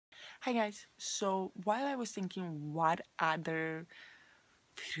Hi guys, so while I was thinking what other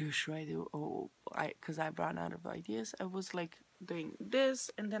video should I do, because I've run out of ideas, I was like doing this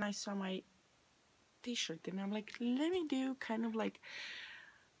and then I saw my t-shirt and I'm like, let me do kind of like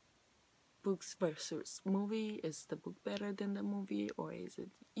books versus movie. Is the book better than the movie, or is it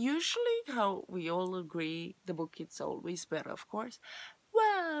usually how we all agree the book is always better, of course?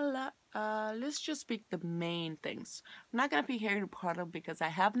 Well, let's just pick the main things. I'm not gonna pick Harry Potter because I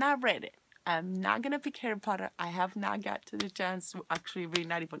have not read it. I'm not gonna pick Harry Potter. I have not got to the chance to actually read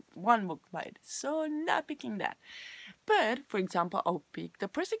not even one book by it, so not picking that. But for example, I'll pick the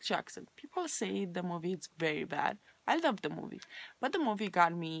Percy Jackson. People say the movie is very bad. I love the movie, but the movie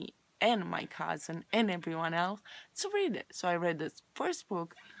got me and my cousin and everyone else to read it. So I read the first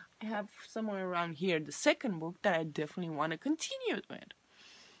book. I have somewhere around here the second book that I definitely want to continue with.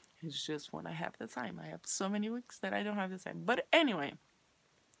 It's just when I have the time. I have so many weeks that I don't have the time. But anyway,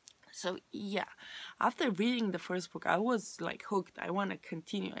 so yeah, after reading the first book, I was like hooked. I want to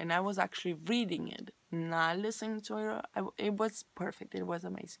continue, and I was actually reading it, not listening to it. It was perfect. It was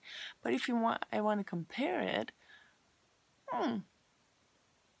amazing. But if you want, I want to compare it.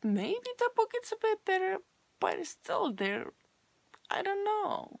 Maybe the book is a bit better, but it's still there. I don't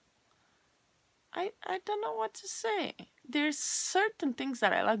know. I don't know what to say. There's certain things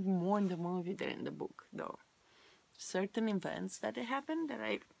that I like more in the movie than in the book, though. Certain events that happen that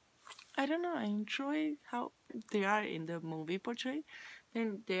I don't know, I enjoy how they are in the movie portrayed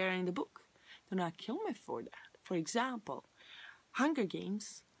than they are in the book. Do not kill me for that. For example, Hunger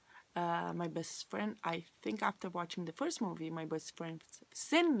Games. My best friend, I think after watching the first movie, my best friend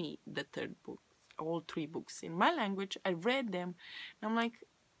sent me the third book, all three books in my language. I read them, and I'm like,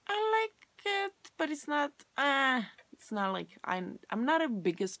 I like it, but it's not. It's not like I'm not a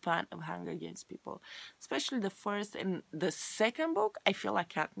biggest fan of Hunger Games people, especially the first and the second book. I feel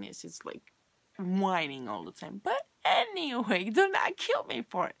like Katniss is like whining all the time. But anyway, do not kill me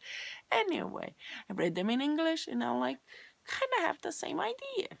for it. Anyway, I read them in English, and I'm like, kind of have the same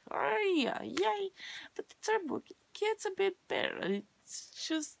idea. Oh yeah, yay! But the third book gets a bit better. It's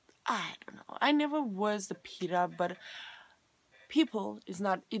just I don't know. I never was the Peeta, but people is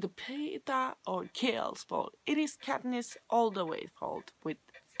not either Peeta or Kale's fault. It is Katniss all the way fault with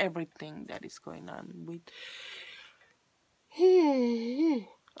everything that is going on with.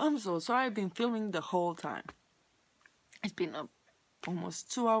 I'm so sorry. I've been filming the whole time. It's been up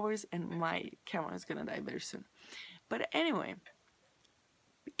almost 2 hours, and my camera is gonna die very soon. But anyway,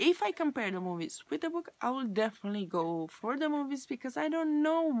 if I compare the movies with the book, I will definitely go for the movies because I don't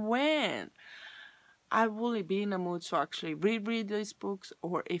know when I will be in a mood to actually reread these books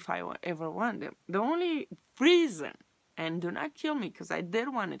or if I ever want them. The only reason, and do not kill me because I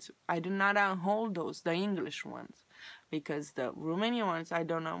did want it to, I do not unhold those, the English ones, because the Romanian ones I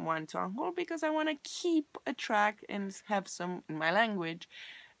don't want to unhold because I want to keep a track and have some in my language.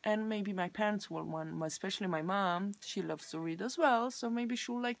 And maybe my parents will want, especially my mom, she loves to read as well, so maybe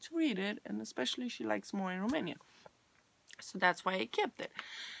she'll like to read it, and especially she likes more in Romanian. So that's why I kept it.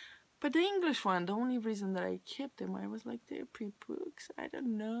 But the English one, the only reason that I kept them, I was like, they're pre-books, I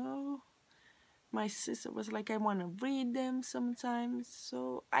don't know. My sister was like, I want to read them sometimes,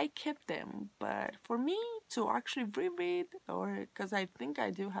 so I kept them. But for me to actually reread, or because I think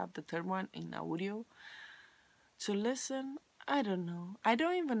I do have the third one in audio, to listen, I don't know. I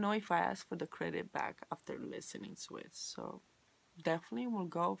don't even know if I asked for the credit back after listening to it. So definitely will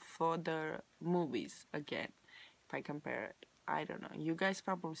go for the movies again if I compare it. I don't know. You guys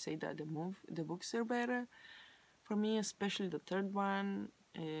probably say that the books are better. For me, especially the third one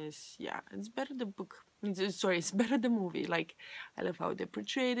is it's better the book. It's better the movie. Like I love how they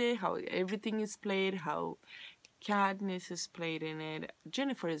portrayed it, how everything is played, how Katniss is played in it.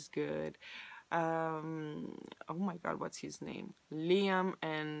 Jennifer is good. Oh my god, what's his name? Liam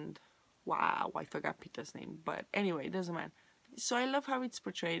and wow, I forgot Peter's name. But anyway, it doesn't matter. So I love how it's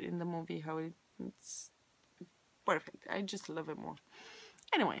portrayed in the movie, how it's perfect. I just love it more.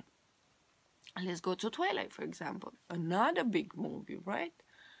 Anyway, let's go to Twilight, for example. Another big movie, right?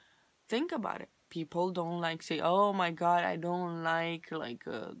 Think about it. People don't like say, oh my god, I don't like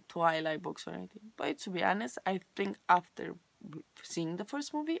Twilight books or anything. But to be honest, I think after seeing the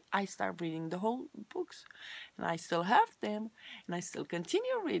first movie, I start reading the whole books, and I still have them, and I still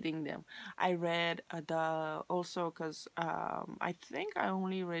continue reading them. I read because I think I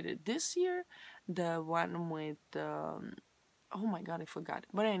only read it this year, the one with oh my god, I forgot.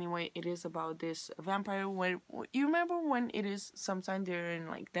 But anyway, it is about this vampire. Where you remember when it is sometime they're in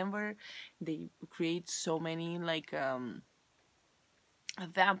like Denver, they create so many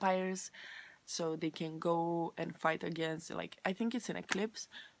vampires so they can go and fight against, like, I think it's an eclipse,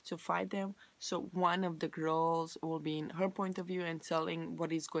 to fight them. So one of the girls will be in her point of view and telling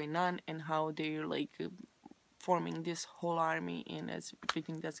what is going on and how they're like forming this whole army and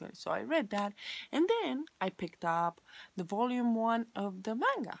everything that's going. So I read that, and then I picked up the volume 1 of the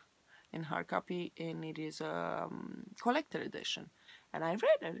manga in hard copy, and it is a collector edition. And I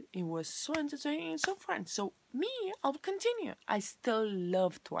read it. It was so entertaining and so fun. So me, I'll continue. I still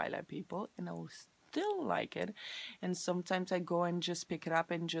love Twilight, people, and I will still like it. And sometimes I go and just pick it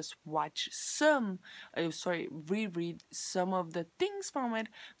up and just watch reread some of the things from it.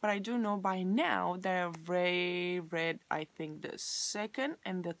 But I do know by now that I've read, I think, the second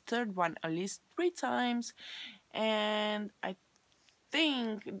and the third one at least 3 times. And I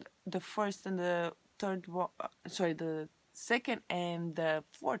think the first and the third one, the second and the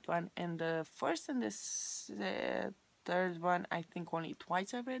fourth one, and the first and the third one, I think only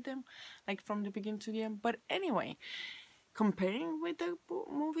twice I've read them, like from the beginning to the end. But anyway, comparing with the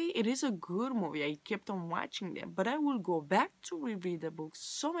movie, it is a good movie. I kept on watching them, but I will go back to reread the books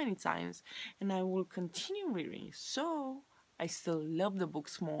so many times, and I will continue reading. So I still love the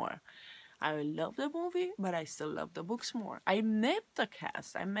books more. I love the movie, but I still love the books more. I met the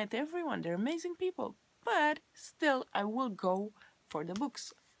cast. I met everyone. They're amazing people. But still, I will go for the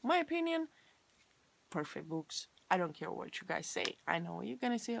books. My opinion, perfect books. I don't care what you guys say. I know you're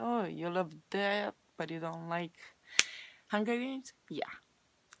gonna say, oh, you love that, but you don't like Hunger Games. Yeah,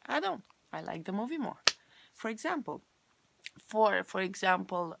 I don't. I like the movie more. For example,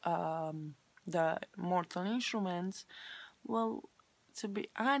 the Mortal Instruments. Well, to be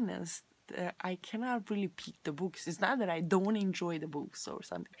honest, I cannot really pick the books. It's not that I don't enjoy the books or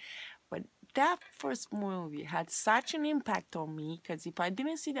something, but that first movie had such an impact on me, because if I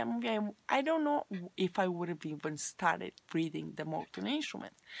didn't see that movie, I don't know if I would have even started reading the Mortal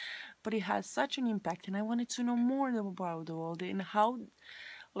Instrument. But it had such an impact, and I wanted to know more about the world and how,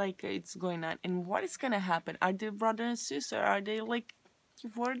 like, it's going on and what is gonna happen. Are they brother and sister? Are they like,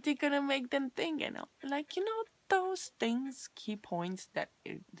 what are they gonna make them think? And like, those things, key points that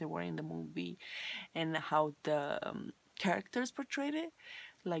they were in the movie, and how the characters portrayed it,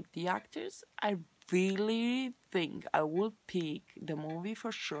 like the actors. I really think I will pick the movie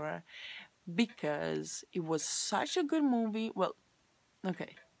for sure, because it was such a good movie. Well,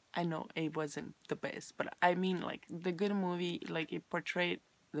 okay, I know it wasn't the best, but I mean, like, the good movie, like, it portrayed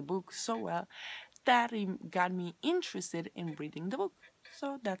the book so well that it got me interested in reading the book.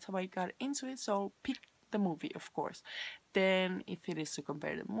 So that's how I got into it. So I'll pick the movie, of course. Then if it is to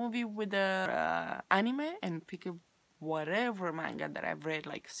compare the movie with the anime, and pick up whatever manga that I've read,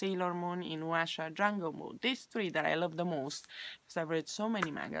 like Sailor Moon, Inuyasha, Dragon Ball, these 3 that I love the most, because I've read so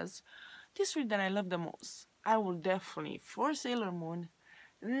many mangas, these 3 that I love the most, I will definitely, for Sailor Moon,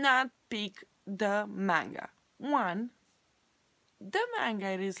 not pick the manga. One, the manga,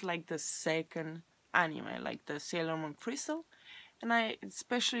 it is like the second anime, like the Sailor Moon Crystal, and I,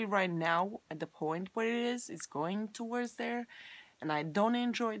 especially right now, at the point where it's going towards there, and I don't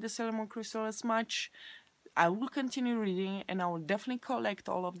enjoy the Sailor Moon Crystal as much. I will continue reading, and I will definitely collect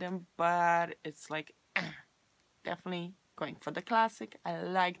all of them, but it's like, definitely going for the classic. I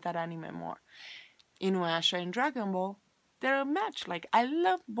like that anime more. Inuyasha and Dragon Ball, they're a match. Like, I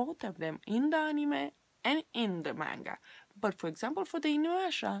love both of them in the anime and in the manga. But for example, for the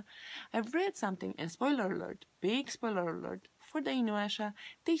Inuyasha, I've read something, and spoiler alert, big spoiler alert, for the Inuyasha,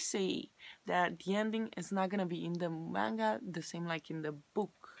 they say that the ending is not gonna be in the manga the same like in the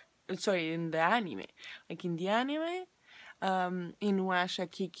book. Sorry, in the anime. Like in the anime, Inuyasha,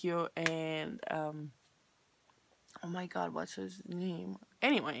 Kikyo, and oh my god, what's his name?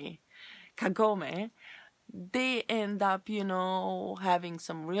 Anyway, Kagome, they end up, having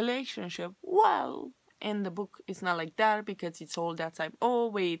some relationship. Well, in the book, it's not like that, because it's all that time. Oh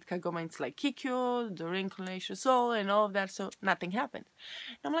wait, Kagome is like Kikyo, the reincarnation soul, and all of that. So nothing happened.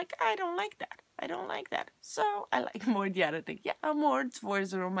 And I'm like, I don't like that. I don't like that. So I like more the other thing. Yeah, I'm more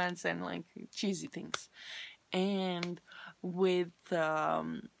towards romance and like cheesy things. And with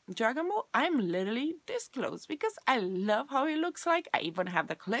Dragon Ball, I'm literally this close, because I love how it looks like. I even have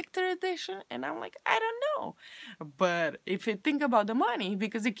the collector edition, and I'm like, I don't know. But if you think about the money,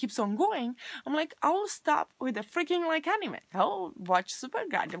 because it keeps on going, I'm like, I'll stop with the freaking like anime. I'll watch Super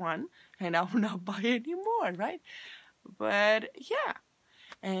God one, and I will not buy any more, right? But yeah.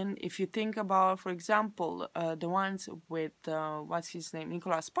 And if you think about, for example, the ones with, what's his name,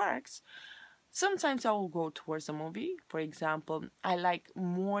 Nicholas Sparks, sometimes I will go towards a movie. For example, I like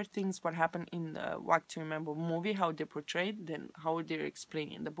more things what happen in the What to Remember movie, how they portrayed, than how they're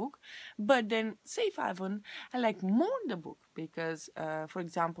explained in the book. But then, Safe Haven, I like more the book, because, for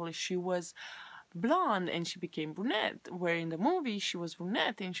example, she was blonde and she became brunette, where in the movie she was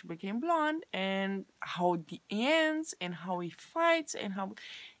brunette and she became blonde, and how the ends and how he fights and how,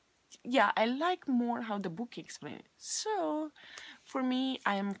 yeah, I like more how the book explains it. So for me,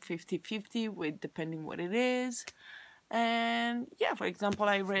 I am 50-50 with depending what it is. And yeah, for example,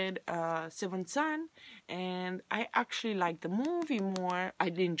 I read Seventh Son, and I actually liked the movie more. I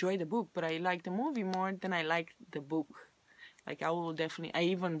did enjoy the book, but I liked the movie more than I liked the book. Like, I will definitely, I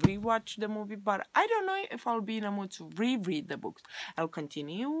even rewatch the movie, but I don't know if I'll be in a mood to reread the books. I'll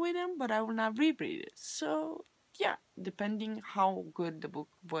continue with them, but I will not reread it. So yeah, depending how good the book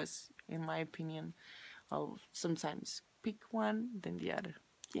was, in my opinion, I'll sometimes pick one than the other.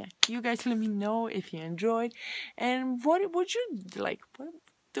 Yeah, you guys let me know if you enjoyed, and what would you like? What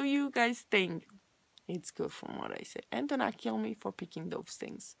do you guys think? It's good from what I said, and do not kill me for picking those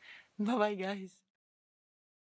things. Bye bye, guys.